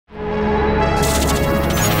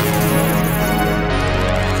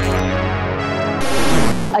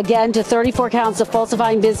again, to 34 counts of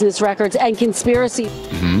falsifying business records and conspiracy.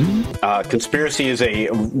 Conspiracy is a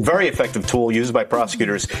very effective tool used by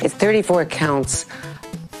prosecutors. It's 34 counts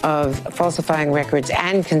of falsifying records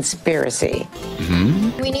and conspiracy.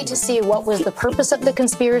 We need to see what was the purpose of the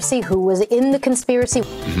conspiracy, who was in the conspiracy.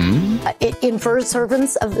 It infers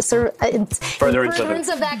servants of the furtherance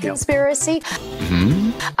of that conspiracy.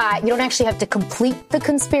 You don't actually have to complete the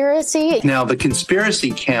conspiracy. Now, the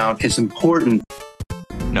conspiracy count is important.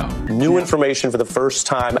 No. New information for the first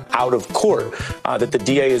time out of court that the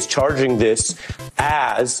DA is charging this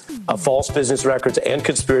as a false business records and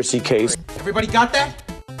conspiracy case. Everybody got that?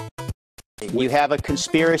 You have a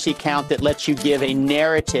conspiracy count that lets you give a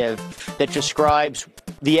narrative that describes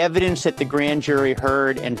the evidence that the grand jury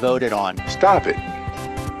heard and voted on. Stop it.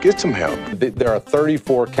 Get some help. There are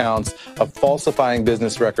 34 counts of falsifying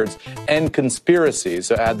business records and conspiracy.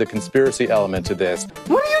 So add the conspiracy element to this.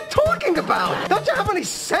 What are you talking about? Don't you have any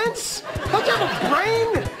sense? Don't you have a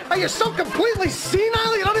brain? Are you so completely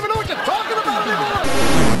senile you don't even know what you're talking about anymore?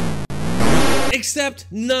 Except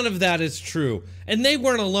none of that is true, and they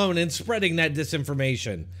weren't alone in spreading that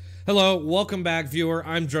disinformation. Hello, welcome back, viewer.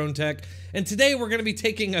 I'm Dronetek, and today we're going to be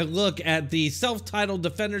taking a look at the self-titled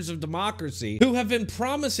defenders of democracy who have been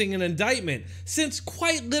promising an indictment since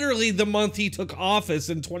quite literally the month he took office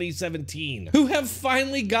in 2017, who have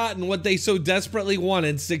finally gotten what they so desperately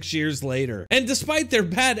wanted 6 years later. And despite their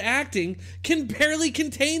bad acting, can barely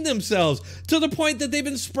contain themselves to the point that they've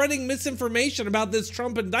been spreading misinformation about this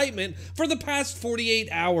Trump indictment for the past 48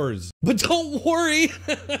 hours. But don't worry,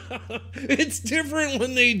 it's different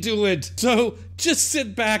when they do it. So just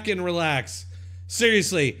sit back and relax.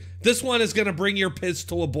 Seriously, this one is gonna bring your piss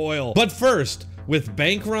to a boil. But first, with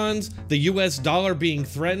bank runs, the US dollar being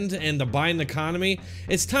threatened, and the Biden economy,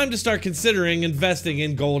 it's time to start considering investing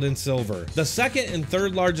in gold and silver. The second and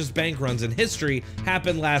third largest bank runs in history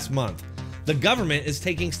happened last month. The government is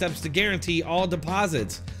taking steps to guarantee all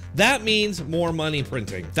deposits. That means more money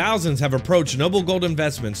printing. Thousands have approached Noble Gold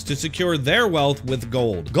Investments to secure their wealth with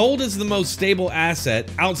gold. Gold is the most stable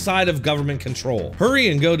asset outside of government control. Hurry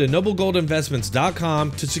and go to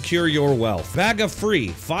noblegoldinvestments.com to secure your wealth. Bag a free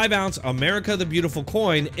 5-ounce America the Beautiful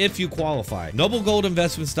coin if you qualify.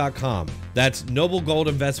 noblegoldinvestments.com. That's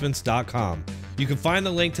noblegoldinvestments.com. You can find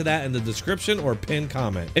the link to that in the description or pinned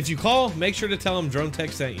comment. If you call, make sure to tell them Dronetek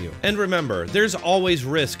sent you. And remember, there's always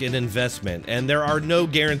risk in investment, and there are no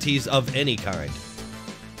guarantees of any kind.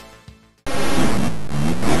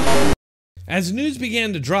 As news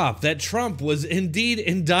began to drop that Trump was indeed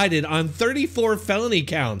indicted on 34 felony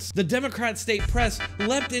counts, the Democrat state press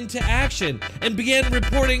leapt into action and began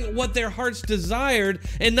reporting what their hearts desired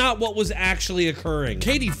and not what was actually occurring.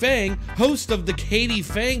 Katie Phang, host of the Katie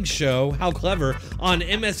Phang Show, How Clever, on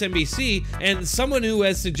MSNBC, and someone who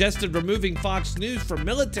has suggested removing Fox News from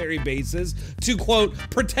military bases to, quote,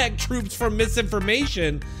 protect troops from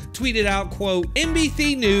misinformation, tweeted out, quote,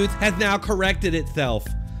 NBC News has now corrected itself.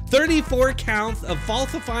 34 counts of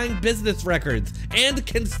falsifying business records and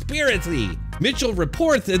conspiracy. Mitchell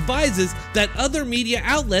Reports advises that other media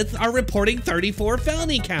outlets are reporting 34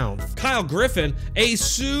 felony counts. Kyle Griffin, a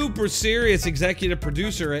super serious executive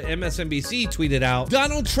producer at MSNBC, tweeted out,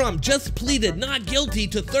 Donald Trump just pleaded not guilty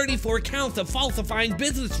to 34 counts of falsifying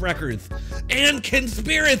business records and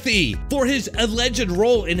conspiracy for his alleged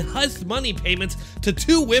role in hush money payments to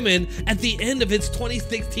 2 women at the end of his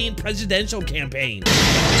 2016 presidential campaign.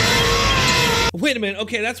 Wait a minute,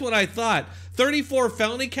 okay, that's what I thought. 34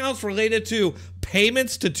 felony counts related to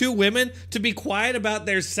payments to 2 women to be quiet about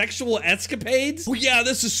their sexual escapades? Oh yeah,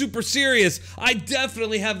 this is super serious. I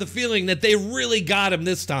definitely have the feeling that they really got him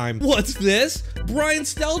this time. What's this? Brian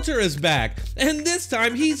Stelter is back, and this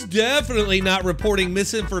time he's definitely not reporting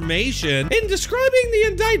misinformation. In describing the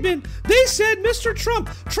indictment, they said Mr. Trump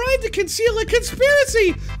tried to conceal a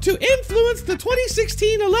conspiracy to influence the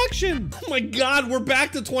 2016 election. Oh my God, we're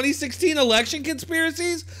back to 2016 election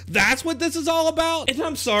conspiracies? That's what this is all about? And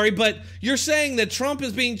I'm sorry, but you're saying that Trump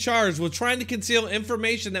is being charged with trying to conceal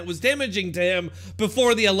information that was damaging to him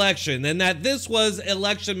before the election, and that this was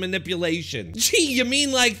election manipulation. Gee, you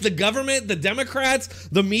mean like the government, the Democrats,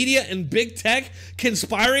 the media, and big tech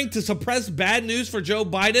conspiring to suppress bad news for Joe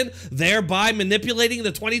Biden, thereby manipulating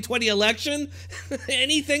the 2020 election?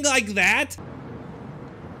 Anything like that?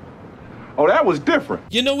 Oh, that was different.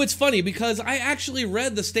 You know, it's funny because I actually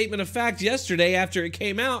read the statement of fact yesterday after it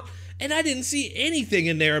came out, and I didn't see anything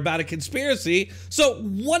in there about a conspiracy. So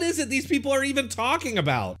what is it these people are even talking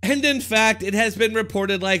about? And in fact, it has been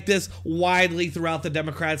reported like this widely throughout the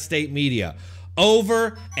Democrat state media.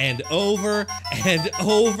 Over and over and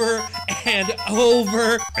over and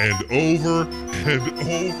over and over and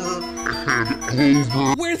over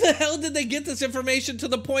Where the hell did they get this information to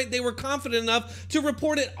the point they were confident enough to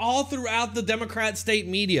report it all throughout the Democrat state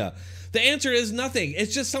media? The answer is nothing.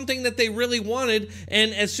 It's just something that they really wanted,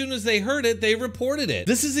 and as soon as they heard it, they reported it.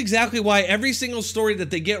 This is exactly why every single story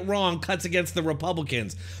that they get wrong cuts against the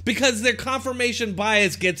Republicans, because their confirmation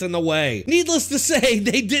bias gets in the way. Needless to say,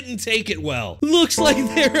 they didn't take it well. Looks like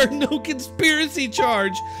there are no conspiracy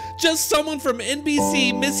charge, just someone from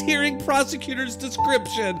NBC mishearing prosecutor's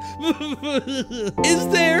description. Is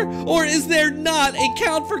there or is there not a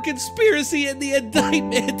count for conspiracy in the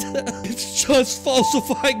indictment? It's just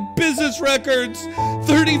falsifying business records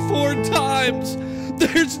 34 times.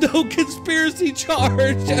 There's no conspiracy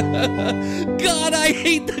charge. God, I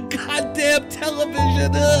hate the goddamn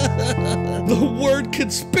television. The word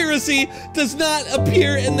conspiracy does not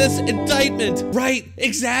appear in this indictment. Right,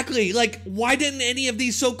 exactly. Like, why didn't any of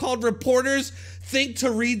these so-called reporters think to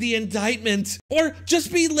read the indictment? Or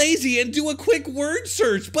just be lazy and do a quick word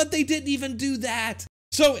search, but they didn't even do that.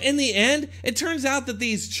 So in the end, it turns out that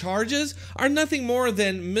these charges are nothing more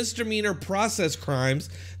than misdemeanor process crimes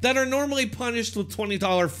that are normally punished with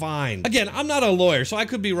 $20 fine. Again, I'm not a lawyer, so I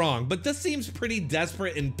could be wrong, but this seems pretty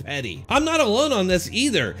desperate and petty. I'm not alone on this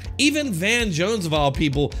either. Even Van Jones, of all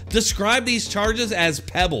people, described these charges as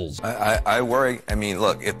pebbles. I worry. I mean,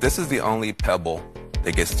 look, if this is the only pebble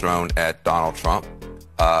that gets thrown at Donald Trump,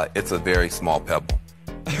 it's a very small pebble.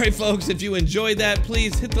 All right, folks, if you enjoyed that,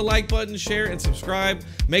 please hit the like button, share, and subscribe.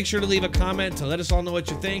 Make sure to leave a comment to let us all know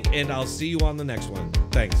what you think, and I'll see you on the next one.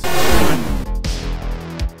 Thanks.